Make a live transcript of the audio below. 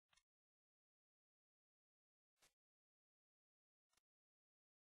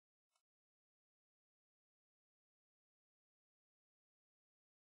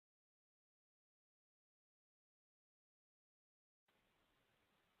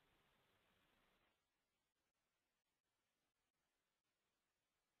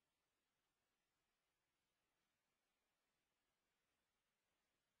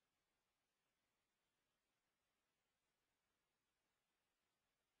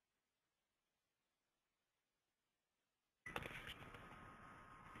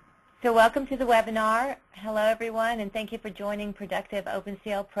So welcome to the webinar. Hello everyone, and thank you for joining Productive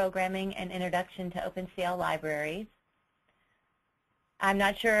OpenCL Programming and Introduction to OpenCL Libraries. I'm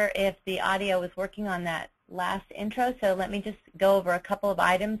not sure if the audio was working on that last intro, so let me just go over a couple of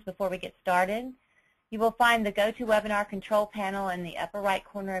items before we get started. You will find the GoToWebinar control panel in the upper right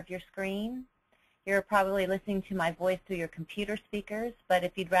corner of your screen. You're probably listening to my voice through your computer speakers, but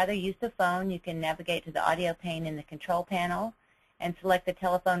if you'd rather use the phone, you can navigate to the audio pane in the control panel and select the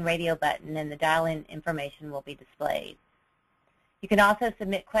telephone radio button, and the dial-in information will be displayed. You can also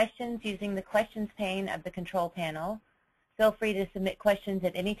submit questions using the questions pane of the control panel. Feel free to submit questions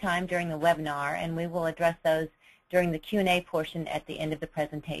at any time during the webinar, and we will address those during the Q&A portion at the end of the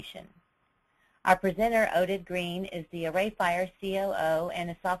presentation. Our presenter, Oded Green, is the ArrayFire COO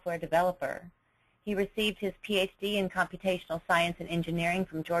and a software developer. He received his PhD in computational science and engineering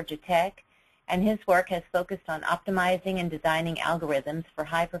from Georgia Tech, and his work has focused on optimizing and designing algorithms for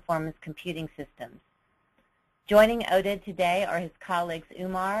high-performance computing systems. Joining Oded today are his colleagues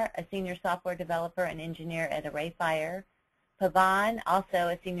Umar, a senior software developer and engineer at ArrayFire, Pavan, also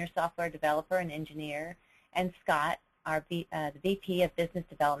a senior software developer and engineer, and Scott, the VP of Business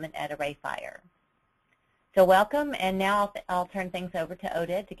Development at ArrayFire. So welcome, and now I'll turn things over to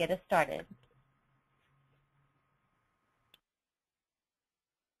Oded to get us started.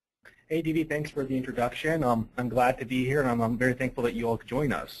 Hey, Dee Dee, thanks for the introduction. I'm glad to be here, and I'm very thankful that you all could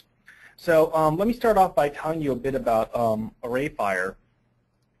join us. So let me start off by telling you a bit about ArrayFire.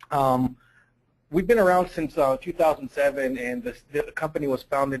 We've been around since 2007, and the company was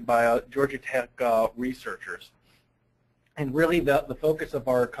founded by Georgia Tech researchers. And really, the focus of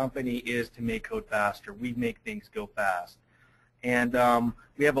our company is to make code faster. We make things go fast. And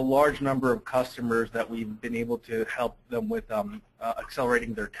we have a large number of customers that we've been able to help them with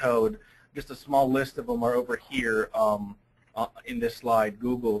accelerating their code. Just a small list of them are over here in this slide: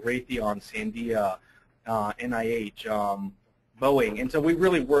 Google, Raytheon, Sandia, NIH, Boeing. And so we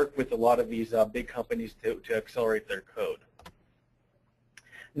really work with a lot of these big companies to accelerate their code.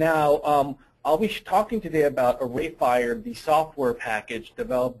 Now, I'll be talking today about ArrayFire, the software package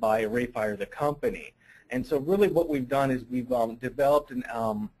developed by ArrayFire, the company. And so really what we've done is we've developed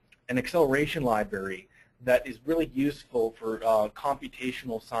an acceleration library that is really useful for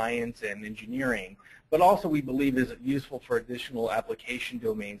computational science and engineering, but also we believe is useful for additional application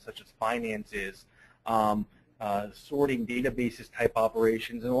domains such as finances, sorting databases type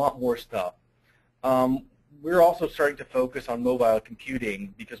operations, and a lot more stuff. We're also starting to focus on mobile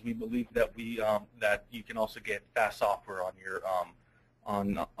computing because we believe that that you can also get fast software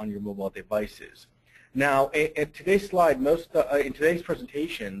on your mobile devices. Now, in today's slide, in today's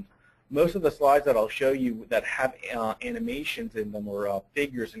presentation, most of the slides that I'll show you that have animations in them or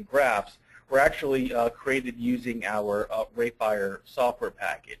figures and graphs were actually created using our ArrayFire software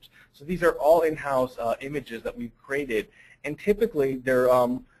package. So these are all in-house images that we've created, and typically they're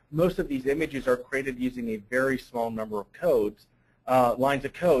most of these images are created using a very small number of lines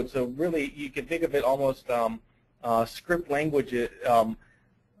of code. So really, you can think of it almost script language.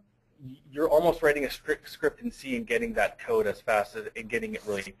 You're almost writing a script in C and getting that code as fast and getting it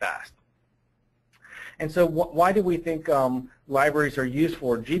really fast. And so why do we think libraries are useful,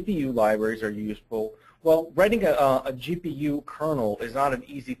 or GPU libraries are useful? Well, writing a GPU kernel is not an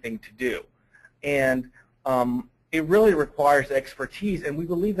easy thing to do. And it really requires expertise, and we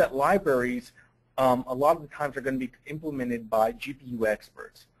believe that libraries a lot of the times are going to be implemented by GPU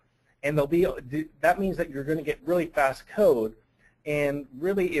experts. And that means that you're going to get really fast code. And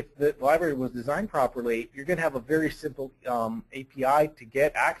really, if the library was designed properly, you're going to have a very simple API to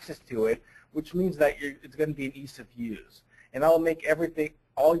get access to it, which means that it's going to be an ease of use. And that will make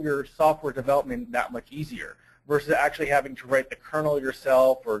all your software development that much easier versus actually having to write the kernel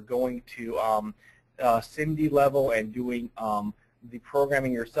yourself or going to SIMD level and doing the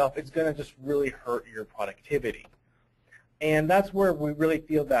programming yourself. It's going to just really hurt your productivity. And that's where we really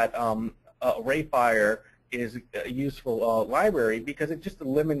feel that ArrayFire is a useful library because it just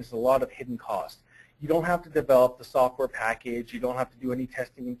eliminates a lot of hidden costs. You don't have to develop the software package. You don't have to do any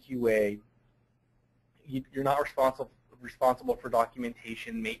testing in QA. You're not responsible for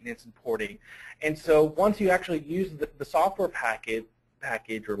documentation, maintenance, and porting. And so once you actually use the software package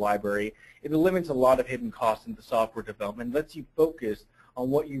or library, it eliminates a lot of hidden costs into software development and lets you focus on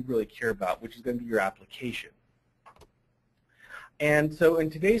what you really care about, which is going to be your application. And so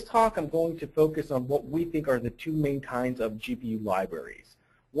in today's talk, I'm going to focus on what we think are the two main kinds of GPU libraries.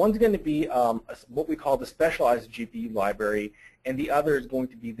 One's going to be what we call the specialized GPU library, and the other is going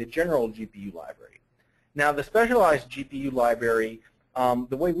to be the general GPU library. Now, the specialized GPU library,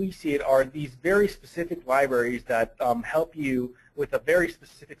 the way we see it, are these very specific libraries that help you with a very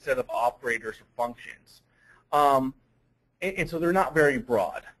specific set of operators or functions. And so they're not very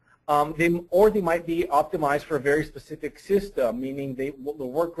broad. They might be optimized for a very specific system, meaning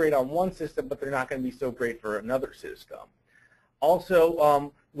they'll work great on one system, but they're not going to be so great for another system.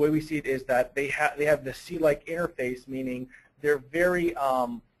 Also, the way we see it is that they have the C-like interface, meaning they're very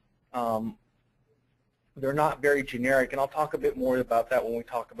they're not very generic, and I'll talk a bit more about that when we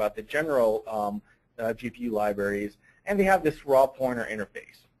talk about the general GPU libraries. And they have this raw pointer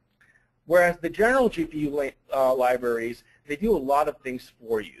interface. Whereas the general GPU libraries, they do a lot of things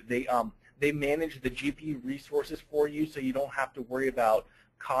for you. They manage the GPU resources for you, so you don't have to worry about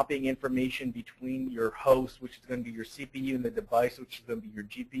copying information between your host, which is going to be your CPU, and the device, which is going to be your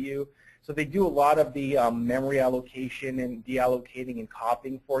GPU. So they do a lot of the memory allocation and deallocating and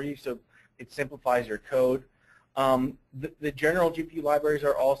copying for you, so it simplifies your code. The general GPU libraries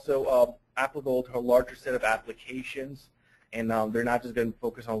are also applicable to a larger set of applications, and they're not just going to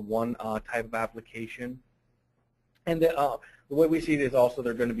focus on one type of application. And the way we see it is also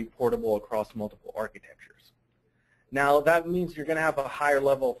they're going to be portable across multiple architectures. Now that means you're going to have a higher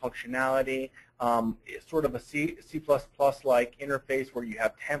level of functionality, sort of a C++-like interface where you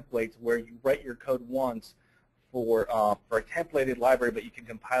have templates where you write your code once for a templated library, but you can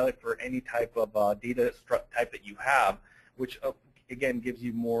compile it for any type of data type that you have, which again gives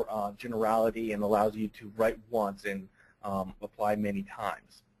you more generality and allows you to write once and apply many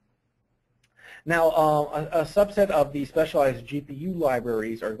times. Now, a subset of the specialized GPU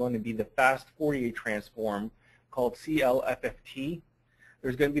libraries are going to be the fast Fourier transform called clFFT.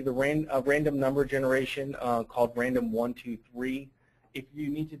 There's going to be the random number generation called random 1, 2, 3. If you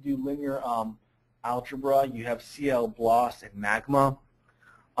need to do linear algebra, you have clBLAS and MAGMA.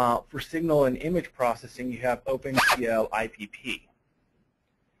 For signal and image processing, you have OpenCL IPP.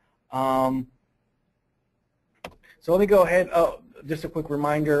 So let me go ahead. Just a quick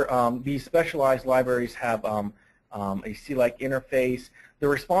reminder, these specialized libraries have a C-like interface. The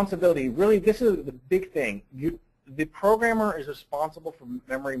responsibility, really, this is the big thing. The programmer is responsible for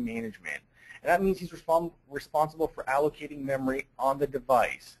memory management. And that means he's responsible for allocating memory on the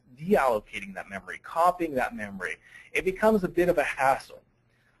device, deallocating that memory, copying that memory. It becomes a bit of a hassle.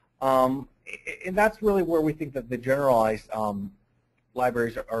 And that's really where we think that the generalized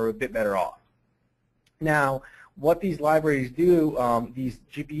libraries are a bit better off. Now, what these libraries do, these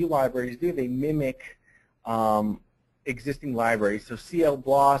GPU libraries do, they mimic existing libraries. So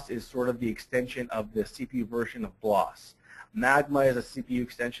clBLAS is sort of the extension of the CPU version of BLAS. MAGMA is a CPU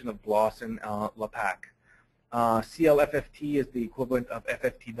extension of BLAS and LAPACK. clFFT is the equivalent of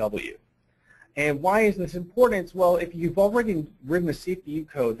FFTW. And why is this important? Well, if you've already written a CPU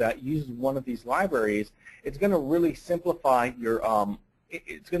code that uses one of these libraries, it's going to really simplify your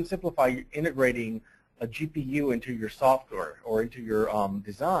integrating a GPU into your software or into your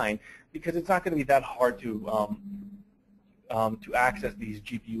design, because it's not going to be that hard to access these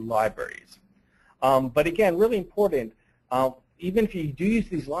GPU libraries. But again, really important, even if you do use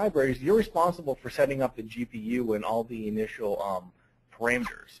these libraries, you're responsible for setting up the GPU and all the initial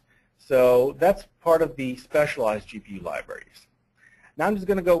parameters. So that's part of the specialized GPU libraries. Now I'm just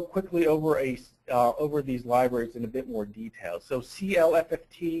going to go quickly over over these libraries in a bit more detail. So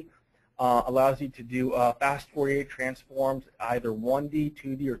clFFT allows you to do fast Fourier transforms, either 1D,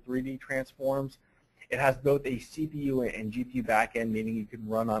 2D, or 3D transforms. It has both a CPU and GPU backend, meaning you can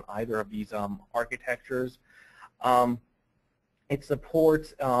run on either of these architectures. It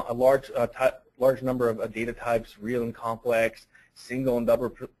supports a large number of data types, real and complex, single and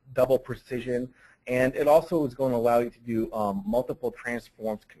double precision, and it also is going to allow you to do multiple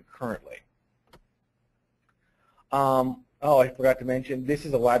transforms concurrently. Oh, I forgot to mention, this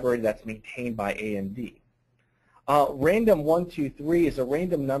is a library that's maintained by AMD. Random 1, 2, 3 is a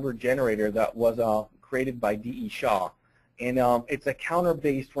random number generator that was created by D.E. Shaw. And it's a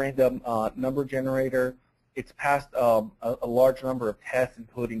counter-based random number generator. It's passed a large number of tests,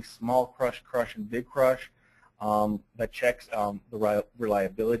 including small crush, crush, and big crush, that checks the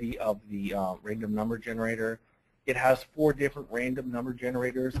reliability of the random number generator. It has 4 different random number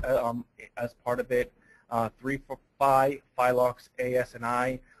generators as part of it. 3 for Phi, Philox,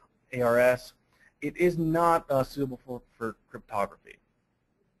 ASNI, ARS. It is not suitable for cryptography.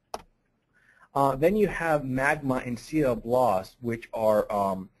 Then you have MAGMA and clBLAS, which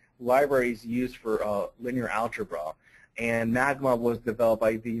are libraries used for linear algebra. And MAGMA was developed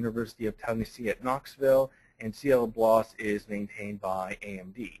by the University of Tennessee at Knoxville, and clBLAS is maintained by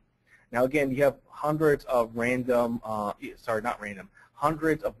AMD. Now again, you have hundreds of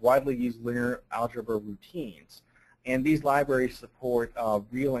hundreds of widely used linear algebra routines. And these libraries support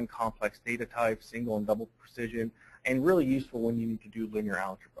real and complex data types, single and double precision, and really useful when you need to do linear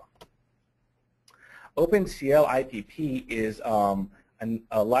algebra. OpenCL IPP is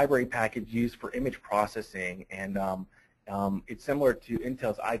a library package used for image processing, and it's similar to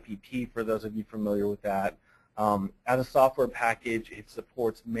Intel's IPP for those of you familiar with that. As a software package, it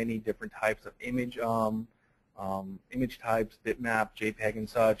supports many different types of image types, bitmap, JPEG, and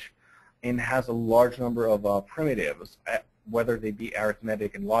such, and has a large number of primitives, whether they be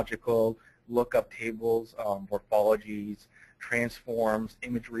arithmetic and logical, lookup tables, morphologies, transforms,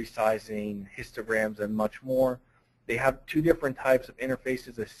 image resizing, histograms, and much more. They have two different types of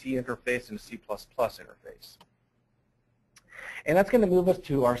interfaces, a C interface and a C++ interface. And that's going to move us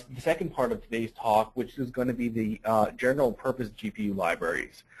to the second part of today's talk, which is going to be the general purpose GPU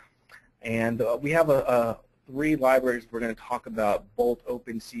libraries. And we have three libraries we're going to talk about, Bolt,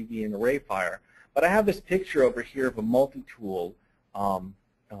 OpenCV, and ArrayFire. But I have this picture over here of a multi-tool.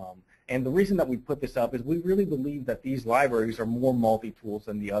 And the reason that we put this up is we really believe that these libraries are more multi-tools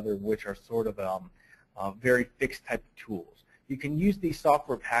than the other, which are sort of very fixed type of tools. You can use these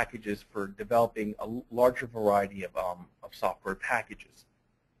software packages for developing a larger variety of software packages.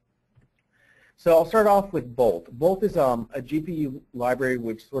 So I'll start off with Bolt. Bolt is a GPU library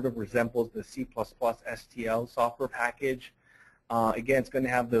which sort of resembles the C++ STL software package. Again, it's going to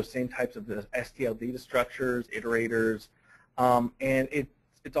have those same types of STL data structures, iterators, and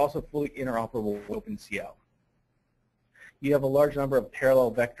it's also fully interoperable with OpenCL. You have a large number of parallel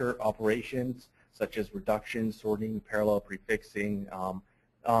vector operations, such as reduction, sorting, parallel prefixing.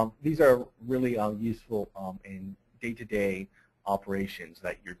 These are really useful in day-to-day operations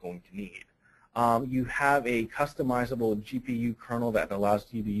that you're going to need. You have a customizable GPU kernel that allows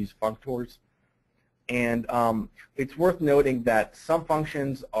you to use functors. And it's worth noting that some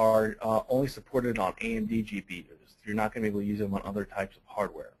functions are only supported on AMD GPUs. You're not going to be able to use them on other types of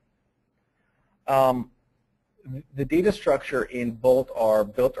hardware. The data structure in Bolt are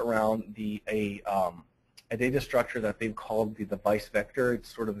built around a data structure that they've called the device vector.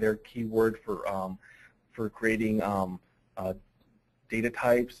 It's sort of their keyword for creating data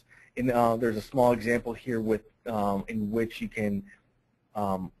types. And there's a small example here in which you can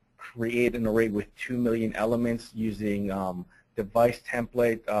create an array with 2 million elements using device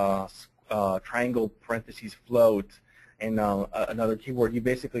template, triangle parentheses float, and another keyword. You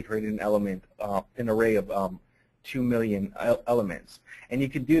basically created an array of 2 million elements. And you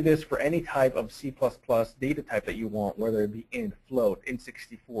can do this for any type of C++ data type that you want, whether it be int, float,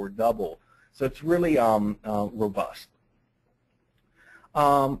 int64, double. So it's really robust.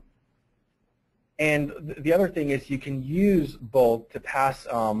 And the other thing is you can use Bolt to pass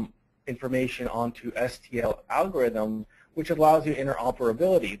information onto STL algorithms, which allows you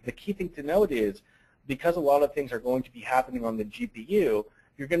interoperability. The key thing to note is, because a lot of things are going to be happening on the GPU,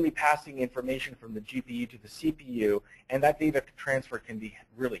 you're going to be passing information from the GPU to the CPU, and that data transfer can be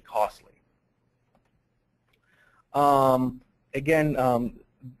really costly. Again,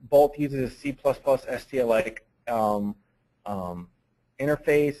 Bolt uses a C++ STL-like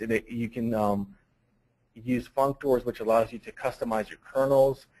interface. You can use functors, which allows you to customize your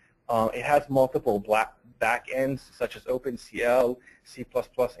kernels. It has multiple backends, such as OpenCL, C++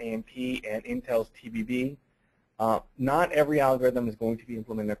 AMP, and Intel's TBB. Not every algorithm is going to be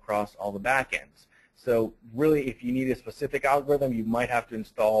implemented across all the backends. So really, if you need a specific algorithm, you might have to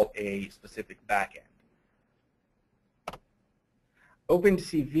install a specific backend.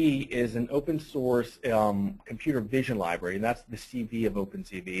 OpenCV is an open source computer vision library, and that's the CV of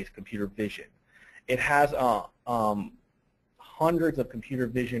OpenCV, is computer vision. It has hundreds of computer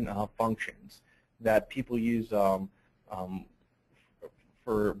vision functions that people use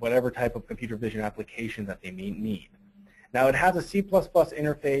for whatever type of computer vision application that they may need. Now, it has a C++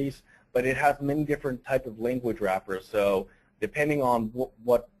 interface, but it has many different types of language wrappers. So depending on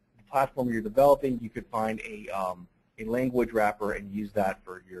what platform you're developing, you could find a language wrapper and use that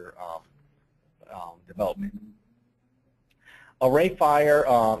for your development.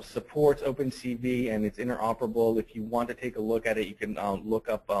 ArrayFire supports OpenCV, and it's interoperable. If you want to take a look at it, you can look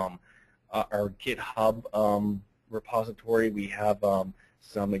up our GitHub repository. We have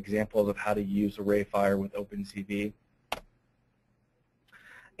some examples of how to use ArrayFire with OpenCV.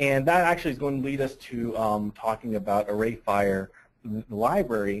 And that actually is going to lead us to talking about ArrayFire, the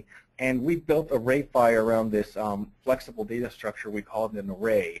library. And we built ArrayFire around this flexible data structure. We call it an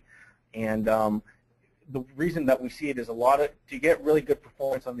array. And the reason that we see it is to get really good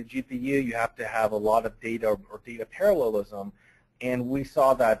performance on the GPU, you have to have a lot of data or data parallelism. And we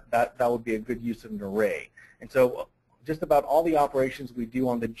saw that would be a good use of an array. And so just about all the operations we do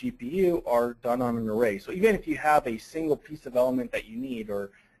on the GPU are done on an array. So even if you have a single piece of element that you need,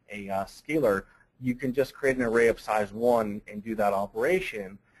 or a scalar, you can just create an array of size 1 and do that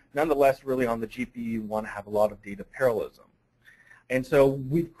operation. Nonetheless, really on the GPU, you want to have a lot of data parallelism. And so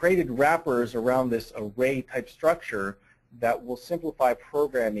we've created wrappers around this array type structure that will simplify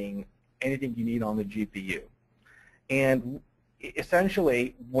programming anything you need on the GPU. And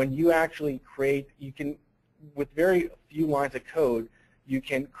essentially, when you actually create, you can, with very few lines of code, you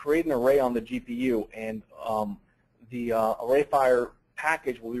can create an array on the GPU, and the ArrayFire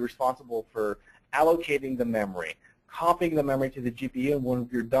package will be responsible for allocating the memory, copying the memory to the GPU, and when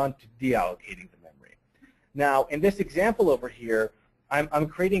you're done, to deallocating the memory. Now, in this example over here, I'm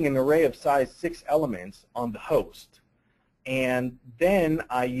creating an array of size 6 elements on the host, and then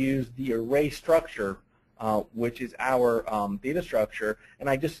I use the array structure, which is our data structure, and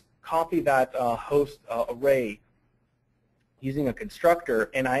I just copy that host array using a constructor,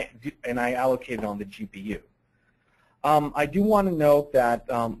 and I allocate it on the GPU. I do want to note that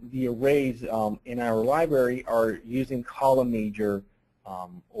the arrays in our library are using column-major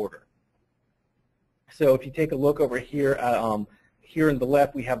order. So if you take a look over here, here on the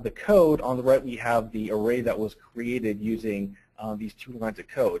left we have the code, on the right we have the array that was created using these 2 lines of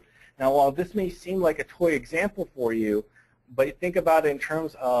code. Now, while this may seem like a toy example for you, but think about it in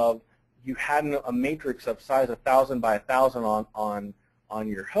terms of you had a matrix of size 1,000 by 1,000 on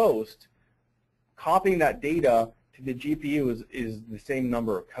your host, copying that data to the GPU is the same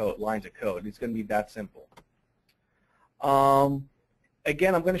number of lines of code. It's going to be that simple.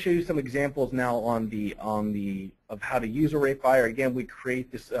 Again, I'm going to show you some examples now of how to use ArrayFire. Again, we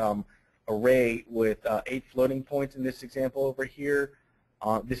create this array with 8 floating points in this example over here.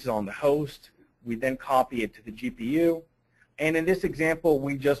 This is on the host. We then copy it to the GPU. And in this example,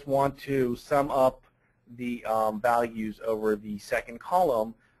 we just want to sum up the values over the second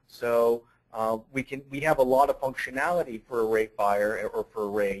column. So we have a lot of functionality for ArrayFire or for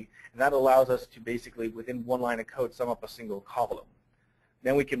array, and that allows us to basically, within 1 line of code, sum up a single column.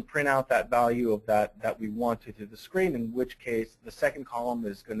 Then we can print out that value of that we wanted to the screen, in which case the second column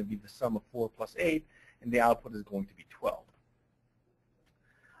is going to be the sum of 4 plus 8, and the output is going to be 12.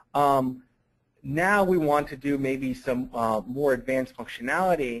 Now we want to do maybe some more advanced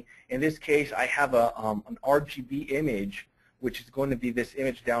functionality. In this case, I have an RGB image, which is going to be this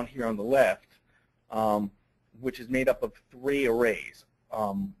image down here on the left, which is made up of 3 arrays,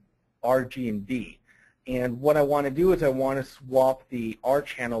 R, G, and D. And what I want to do is I want to swap the R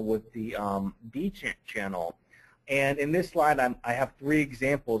channel with the D channel. And in this slide, I have 3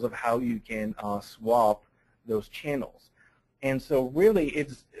 examples of how you can swap those channels. And so really,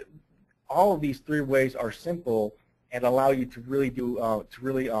 all of these 3 ways are simple and allow you to really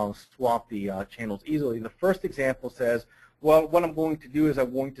swap the channels easily. The first example says, well, what I'm going to do is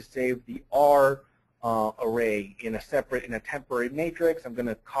I'm going to save the R array in a temporary matrix. I'm going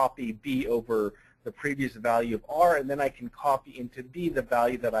to copy B over the previous value of R, and then I can copy into B the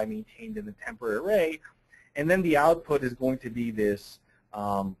value that I maintained in the temporary array, and then the output is going to be this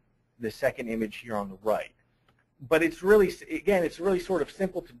the second image here on the right. But it's really, again, it's really sort of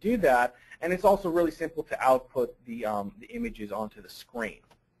simple to do that, and it's also really simple to output the images onto the screen.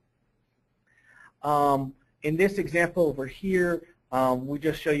 In this example over here, we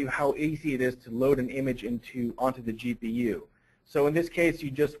just show you how easy it is to load an image onto the GPU. So in this case,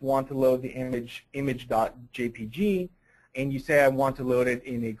 you just want to load the image.jpg, and you say I want to load it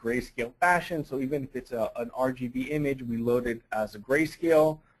in a grayscale fashion. So even if it's an RGB image, we load it as a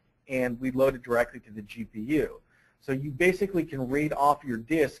grayscale, and we load it directly to the GPU. So you basically can read off your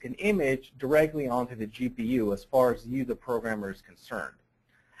disk an image directly onto the GPU as far as you, the programmer, is concerned.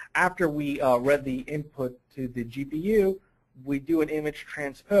 After we read the input to the GPU, we do an image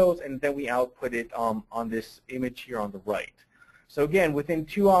transpose, and then we output it on this image here on the right. So again, within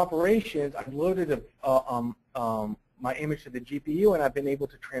 2 operations, I've loaded my image to the GPU, and I've been able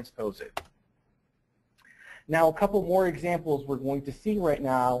to transpose it. Now, a couple more examples we're going to see right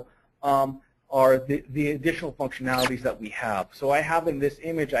now are the additional functionalities that we have. So I have in this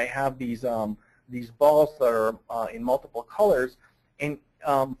image, I have these balls that are in multiple colors, and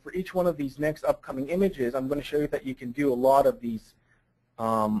for each one of these next upcoming images, I'm going to show you that you can do a lot of these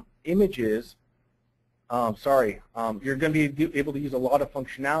images. You're going to be able to use a lot of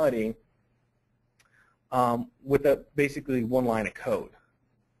functionality with basically 1 line of code.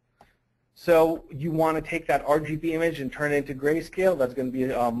 So you want to take that RGB image and turn it into grayscale. That's going to be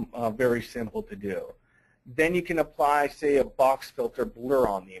very simple to do. Then you can apply, say, a box filter blur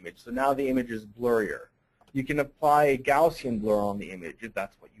on the image. So now the image is blurrier. You can apply a Gaussian blur on the image if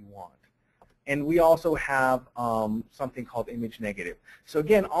that's what you want. And we also have something called image negative. So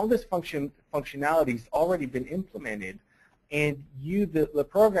again, all this functionality has already been implemented, and you, the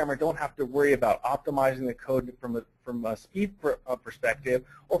programmer, don't have to worry about optimizing the code from a speed perspective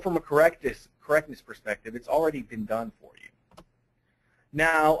or from a correctness perspective. It's already been done for you.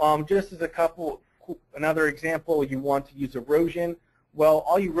 Now, just as another example, you want to use erosion. Well,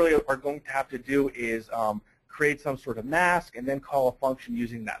 all you really are going to have to do is create some sort of mask and then call a function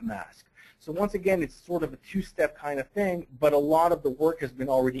using that mask. So once again, it's sort of a two-step kind of thing, but a lot of the work has been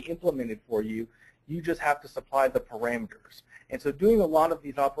already implemented for you. You just have to supply the parameters. And so doing a lot of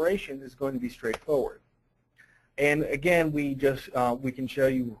these operations is going to be straightforward. And again, we can show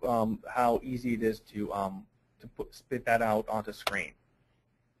you how easy it is to spit that out onto screen.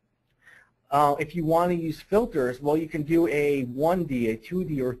 If you want to use filters, well, you can do a 1D, a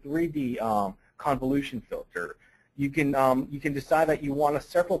 2D, or 3D convolution filter. You can decide that you want a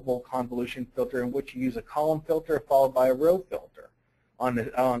separable convolution filter in which you use a column filter followed by a row filter on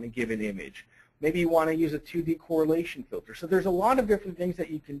a given image. Maybe you want to use a 2D correlation filter. So there's a lot of different things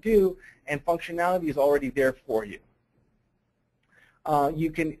that you can do, and functionality is already there for you. You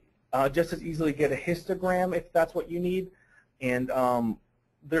can just as easily get a histogram if that's what you need, and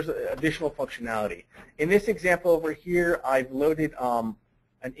there's additional functionality. In this example over here, I've loaded an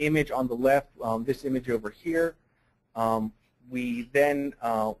image on the left, this image over here. We then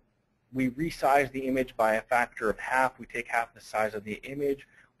we resize the image by a factor of half. We take half the size of the image.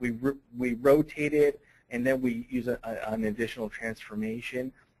 We rotate it, and then we use an additional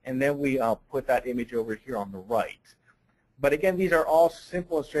transformation, and then we put that image over here on the right. But again, these are all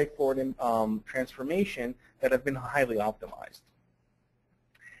simple and straightforward transformation that have been highly optimized.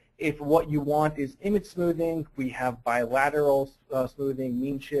 If what you want is image smoothing, we have bilateral smoothing,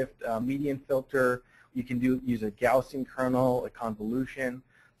 mean shift, median filter. You can use a Gaussian kernel, a convolution.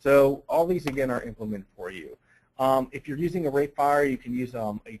 So all these, again, are implemented for you. If you're using ArrayFire, you can use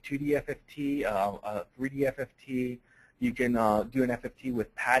a 2D FFT, a 3D FFT. You can do an FFT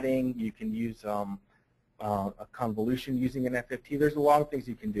with padding. You can use a convolution using an FFT. There's a lot of things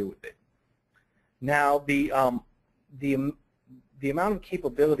you can do with it. Now, the amount of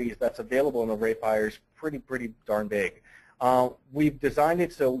capabilities that's available in ArrayFire is pretty darn big. We've designed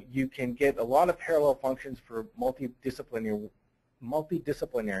it so you can get a lot of parallel functions for multidisciplinary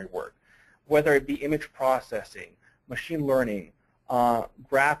work, whether it be image processing, machine learning,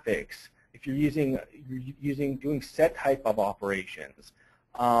 graphics, if you're doing set type of operations.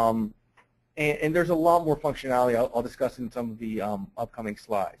 And there's a lot more functionality I'll discuss in some of the upcoming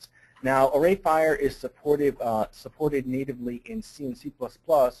slides. Now, ArrayFire is supported natively in C and C++,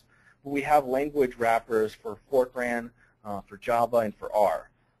 but we have language wrappers for Fortran, for Java, and for R.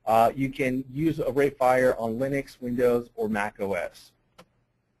 You can use ArrayFire on Linux, Windows, or Mac OS.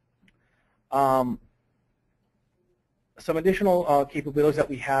 Some additional capabilities that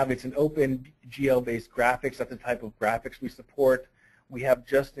we have, it's an OpenCL-based graphics. That's the type of graphics we support. We have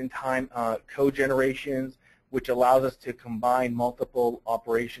just-in-time code generations, which allows us to combine multiple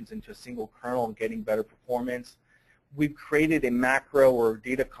operations into a single kernel and getting better performance. We've created a macro or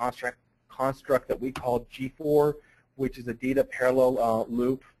data construct that we call G4, which is a data parallel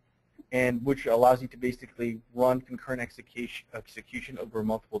loop, and which allows you to basically run concurrent execution over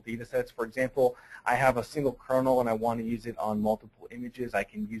multiple data sets. For example, I have a single kernel and I want to use it on multiple images. I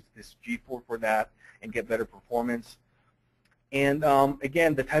can use this G4 for that and get better performance. And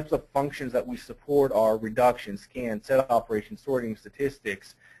again, the types of functions that we support are reduction, scan, set operation, sorting,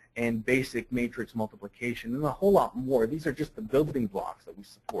 statistics, and basic matrix multiplication, and a whole lot more. These are just the building blocks that we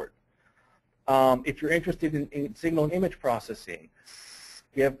support. If you're interested in signal and image processing,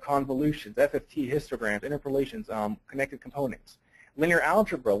 we have convolutions, FFT, histograms, interpolations, connected components. Linear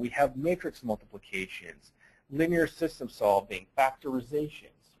algebra, we have matrix multiplications, linear system solving,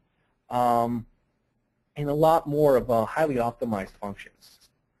 factorizations, and a lot more of highly optimized functions.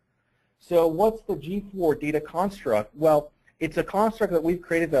 So what's the G4 data construct? Well, it's a construct that we've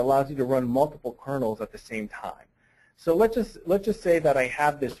created that allows you to run multiple kernels at the same time. So let's just say that I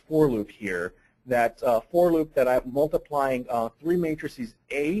have this for loop here, that for loop that I'm multiplying three matrices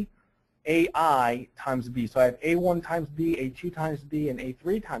A, AI times B. So I have A1 times B, A2 times B, and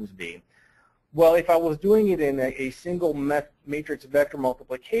A3 times B. Well, if I was doing it in a single matrix vector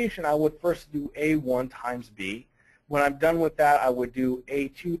multiplication, I would first do A1 times B. When I'm done with that, I would do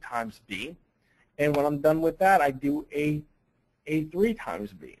A2 times B. And when I'm done with that, I do A3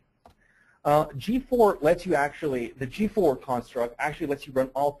 times B. G4 lets you the G4 construct actually lets you run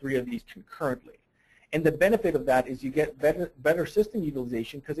all three of these concurrently. And the benefit of that is you get better system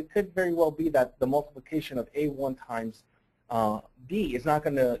utilization, because it could very well be that the multiplication of A1 times B is not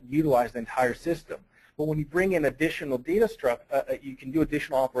going to utilize the entire system. But when you bring in additional data struct, you can do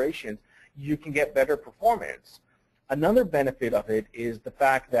additional operations, you can get better performance. Another benefit of it is the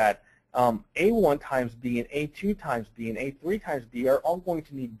fact that A1 times B and A2 times B and A3 times B are all going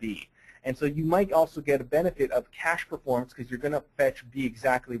to need B. And so you might also get a benefit of cache performance because you're going to fetch B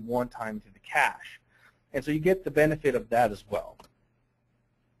exactly 1 time to the cache. And so you get the benefit of that as well.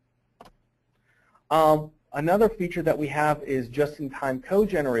 Another feature that we have is just-in-time code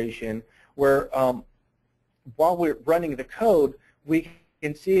generation, where while we're running the code, we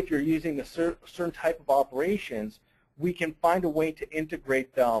can see if you're using a certain type of operations, we can find a way to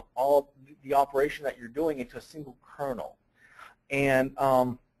integrate all the operation that you're doing into a single kernel. And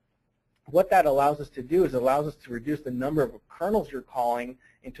what that allows us to do is allows us to reduce the number of kernels you're calling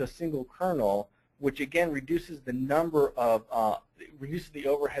into a single kernel, which again reduces the number of reduces the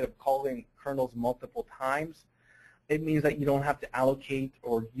overhead of calling kernels multiple times. It means that you don't have to allocate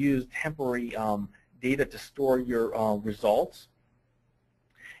or use temporary data to store your results.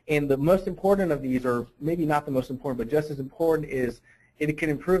 And the most important of these, or maybe not the most important, but just as important, is it can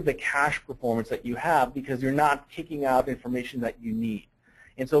improve the cache performance that you have because you're not kicking out information that you need.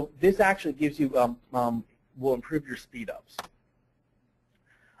 And so this actually gives you, will improve your speed-ups.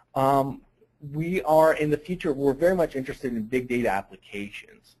 We are, in the future, we're very much interested in big data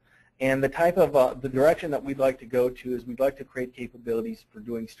applications. And the type of, the direction that we'd like to go to is we'd like to create capabilities for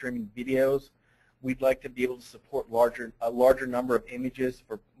doing streaming videos. We'd like to be able to support a larger number of images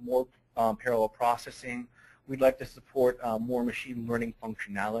for more parallel processing. We'd like to support more machine learning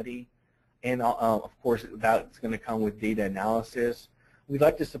functionality. And of course, that's going to come with data analysis. We'd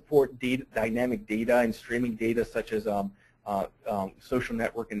like to support dynamic data and streaming data such as social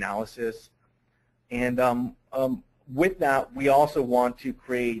network analysis. And with that, we also want to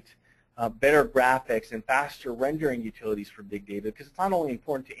create better graphics and faster rendering utilities for big data, because it's not only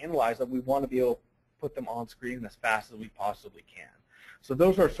important to analyze them, we want to be able to put them on screen as fast as we possibly can. So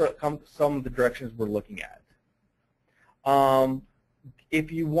those are some of the directions we're looking at.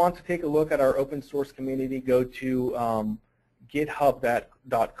 If you want to take a look at our open source community, go to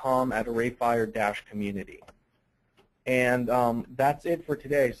github.com at ArrayFire-community. And that's it for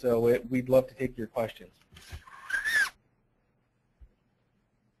today, so we'd love to take your questions.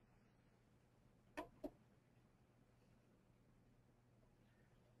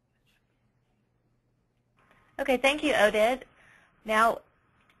 Okay, thank you, Oded. Now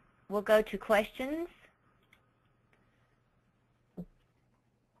we'll go to questions.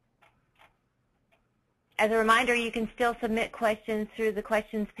 As a reminder, you can still submit questions through the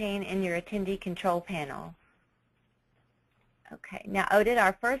questions pane in your attendee control panel. Okay, now Oded,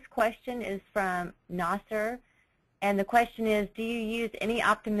 our first question is from Nasser, and the question is, do you use any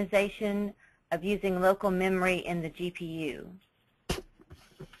optimization of using local memory in the GPU?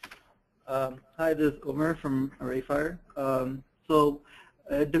 Hi, this is Omer from ArrayFire.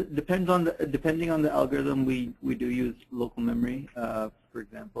 Depending on the algorithm, we do use local memory. For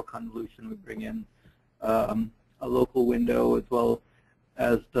example, convolution, we bring in a local window as well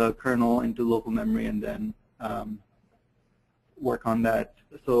as the kernel into local memory and then work on that.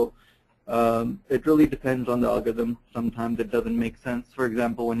 So it really depends on the algorithm. Sometimes it doesn't make sense. For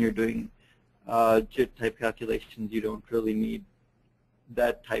example, when you're doing JIT type calculations, you don't really need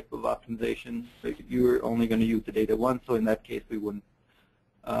that type of optimization. So you're only going to use the data once, so in that case we wouldn't.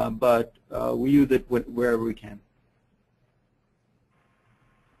 But we use it wherever we can.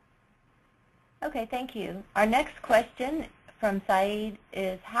 Okay, thank you. Our next question from Saeed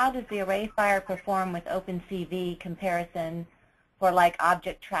is, how does the ArrayFire perform with OpenCV comparison for like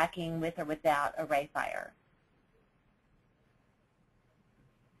object tracking with or without ArrayFire?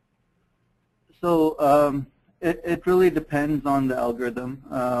 So it really depends on the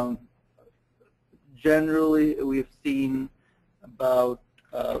algorithm. Generally, we've seen about,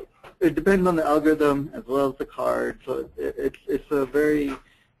 it depends on the algorithm as well as the card. So it's a very,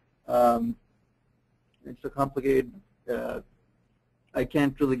 it's a complicated, I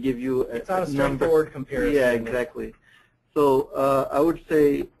can't really give you a It's not a number. straightforward comparison. Yeah, exactly. So I would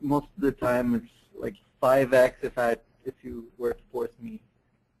say most of the time it's like 5x if you were to force me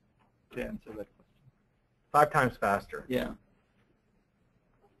to answer that question. 5 times faster. Yeah.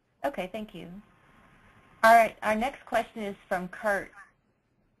 Okay, thank you. All right, our next question is from Kurt,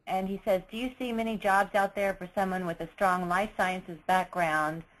 and he says, do you see many jobs out there for someone with a strong life sciences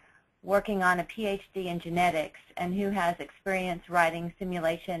background working on a PhD in genetics and who has experience writing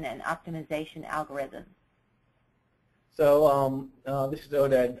simulation and optimization algorithms? So this is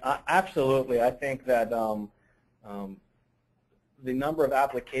Oded. Absolutely, I think that the number of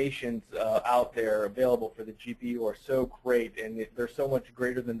applications out there available for the GPU are so great, and they're so much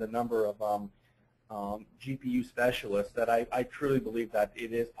greater than the number of GPU specialists that I truly believe that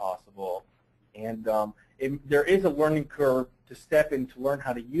it is possible. And there is a learning curve to step in to learn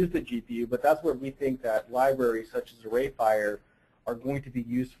how to use the GPU, but that's where we think that libraries such as ArrayFire are going to be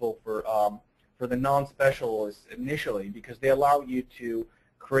useful for the non-specialists initially, because they allow you to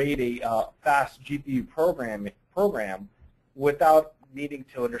create a fast GPU program without needing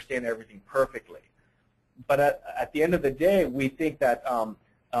to understand everything perfectly. But at the end of the day, we think that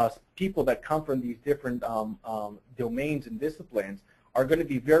people that come from these different domains and disciplines are going to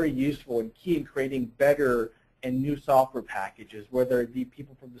be very useful and key in creating better and new software packages, whether it be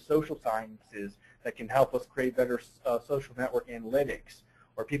people from the social sciences that can help us create better social network analytics,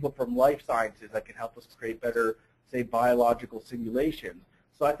 or people from life sciences that can help us create better, say, biological simulations.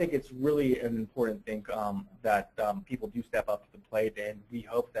 So I think it's really an important thing that people do step up to the plate, and we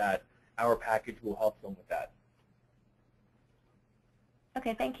hope that our package will help them with that.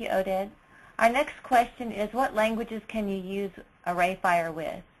 Okay, thank you, Oded. Our next question is, what languages can you use ArrayFire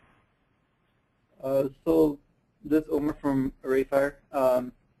with? So this is Omar from ArrayFire.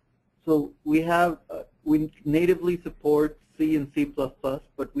 So we natively support C and C++, but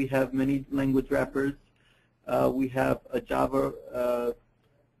we have many language wrappers. We have a Java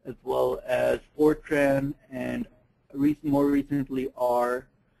as well as Fortran, and more recently R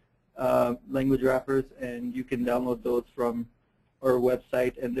language wrappers, and you can download those from our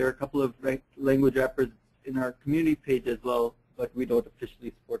website. And there are a couple of language wrappers in our community page as well, but we don't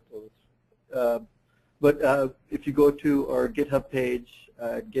officially support those. But if you go to our GitHub page,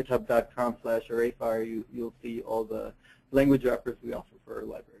 github.com/ArrayFire, you'll see all the language wrappers we offer for our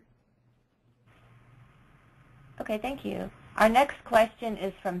library. Okay, thank you. Our next question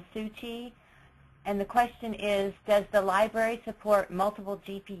is from Suchi, and the question is, does the library support multiple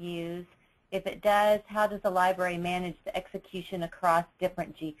GPUs? If it does, how does the library manage the execution across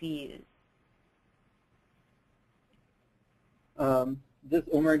different GPUs? This is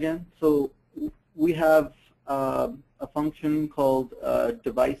Omar again. So we have a function called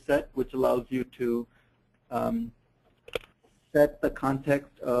device set, which allows you to set the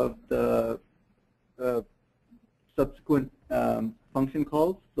context of the subsequent function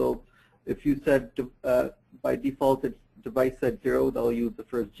calls. So if you set by default it's device set 0, that'll use the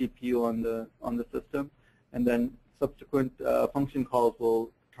first GPU on the system, and then subsequent function calls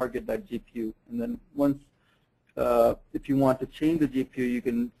will target that GPU. And then once if you want to change the GPU, you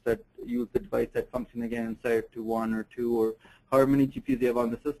can use the device set function again and set it to 1 or 2 or however many GPUs you have on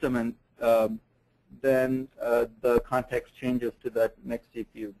the system, and then the context changes to that next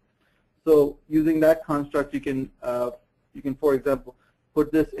GPU. So using that construct, you can, for example,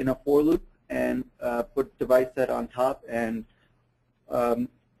 put this in a for loop and put device set on top, and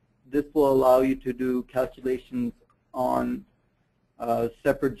this will allow you to do calculations on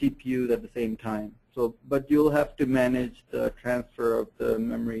separate GPUs at the same time. So, but you'll have to manage the transfer of the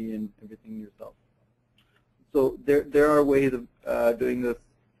memory and everything yourself. So there are ways of doing this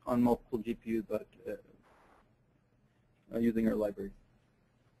on multiple GPUs, but using our library.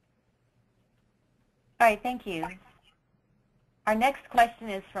 All right, thank you. Our next question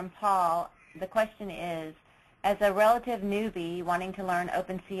is from Paul. The question is, as a relative newbie wanting to learn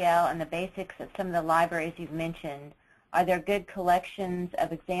OpenCL and the basics of some of the libraries you've mentioned, are there good collections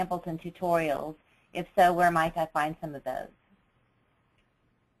of examples and tutorials? If so, where might I find some of those?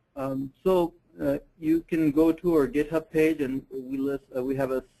 You can go to our GitHub page, and we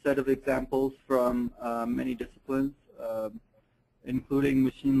have a set of examples from many disciplines, including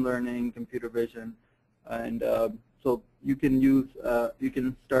machine learning, computer vision, and so you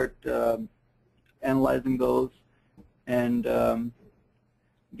can start analyzing those and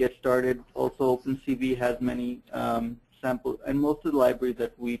get started. Also, OpenCV has many samples, and most of the libraries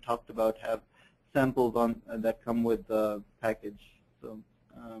that we talked about have samples that come with the package. So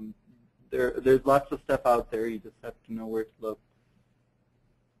there's lots of stuff out there. You just have to know where to look.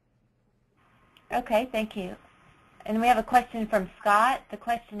 Okay, thank you. And we have a question from Scott. The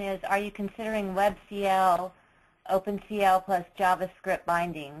question is, are you considering WebCL, OpenCL plus JavaScript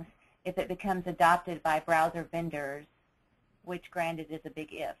bindings if it becomes adopted by browser vendors, which granted is a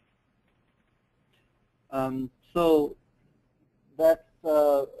big if? So that's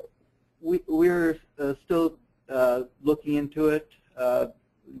we're still looking into it.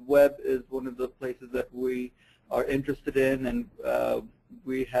 Web is one of the places that we are interested in, and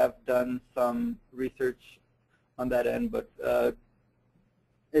we have done some research on that end, but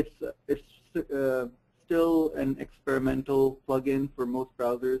it's still an experimental plugin for most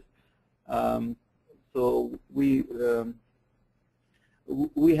browsers. So we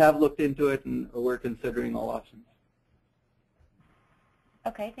have looked into it, and we're considering all options.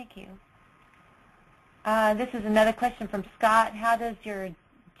 Okay, thank you. This is another question from Scott. How does your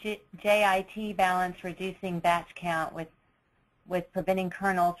JIT balance reducing batch count with preventing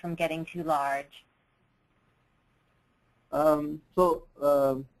kernels from getting too large?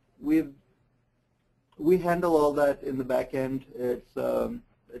 We handle all that in the back end. It's out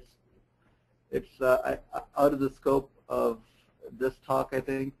of the scope of this talk, I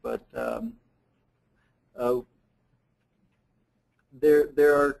think, but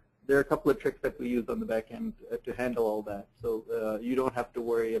there are a couple of tricks that we use on the back end to handle all that. So you don't have to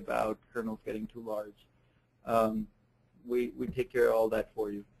worry about kernels getting too large. We take care of all that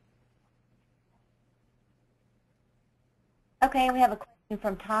for you. Okay, we have a question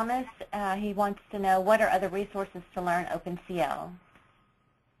from Thomas. He wants to know, what are other resources to learn OpenCL?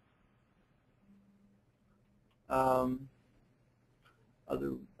 I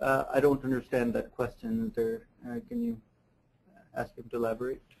don't understand that question. Can you ask him to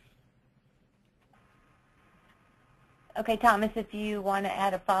elaborate? Okay, Thomas, if you want to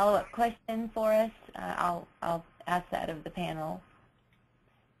add a follow-up question for us, I'll ask that of the panel.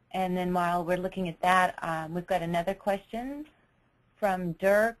 And then while we're looking at that, we've got another question from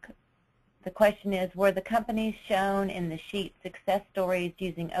Dirk. The question is, were the companies shown in the sheet success stories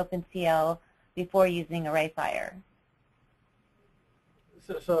using OpenCL before using ArrayFire?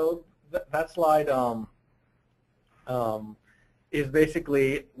 So that slide is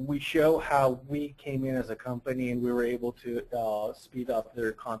basically, we show how we came in as a company and we were able to speed up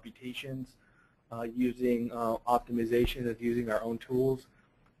their computations using optimization of using our own tools.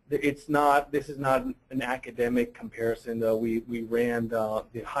 This is not an academic comparison, though. We ran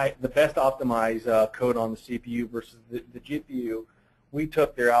the best optimized code on the CPU versus the GPU. We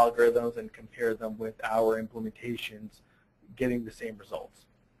took their algorithms and compared them with our implementations, getting the same results.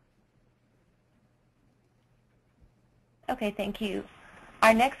 Okay, thank you.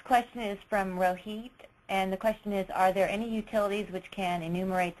 Our next question is from Rohit, and the question is, are there any utilities which can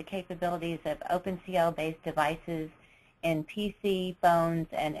enumerate the capabilities of OpenCL-based devices in PC, phones,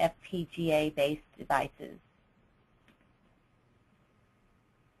 and FPGA-based devices?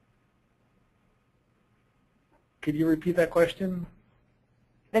 Could you repeat that question?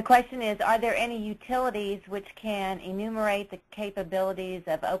 The question is, are there any utilities which can enumerate the capabilities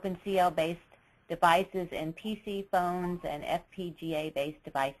of OpenCL-based devices in PC, phones, and FPGA-based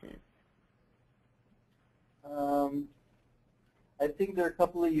devices? I think there are a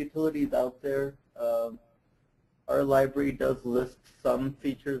couple of utilities out there. Our library does list some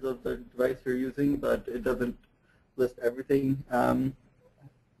features of the device you're using, but it doesn't list everything.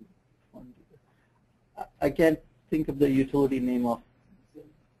 I can't think of the utility name of.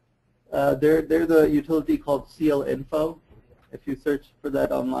 There's a utility called clInfo. If you search for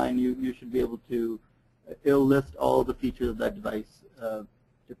that online, you should be able to. It'll list all the features of that device,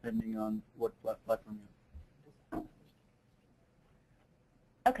 depending on what platform you're on.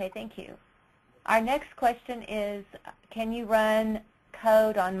 Okay, thank you. Our next question is, can you run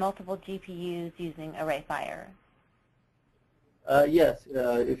code on multiple GPUs using ArrayFire? Yes,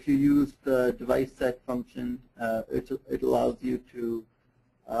 if you use the device set function, it allows you to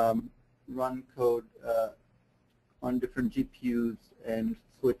run code on different GPUs and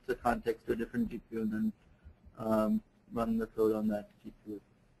switch the context to a different GPU and then run the code on that GPU.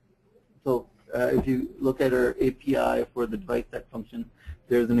 So if you look at our API for the device set function,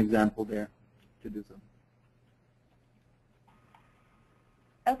 there's an example there to do so.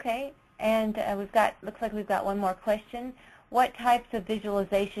 Okay, and looks like we've got one more question. What types of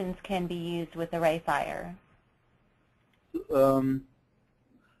visualizations can be used with ArrayFire?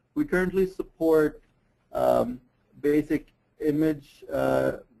 We currently support basic image.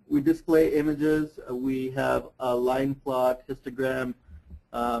 We display images. We have a line plot, histogram,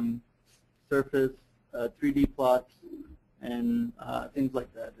 surface, 3D plots, and things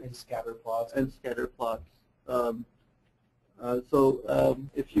like that. And scatter plots. And scatter plots. So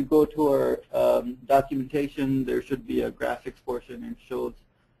if you go to our documentation, there should be a graphics portion and shows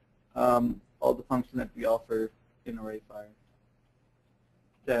all the functions that we offer in ArrayFire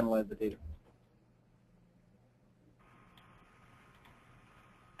to analyze the data.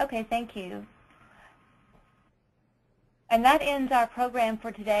 Okay, thank you. And that ends our program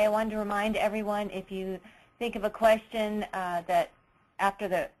for today. I wanted to remind everyone, if you think of a question that after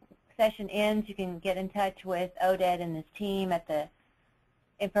the session ends, you can get in touch with Oded and his team at the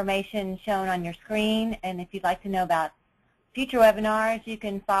information shown on your screen. And if you'd like to know about future webinars, you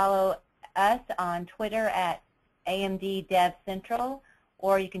can follow us on Twitter at AMD Dev Central,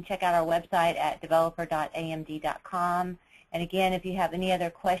 or you can check out our website at developer.amd.com. And again, if you have any other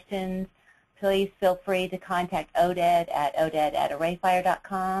questions, please feel free to contact Oded at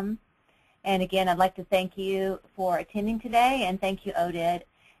oded@arrayfire.com. And again, I'd like to thank you for attending today, and thank you, Oded.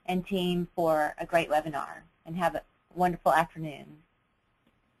 and team for a great webinar. And have a wonderful afternoon.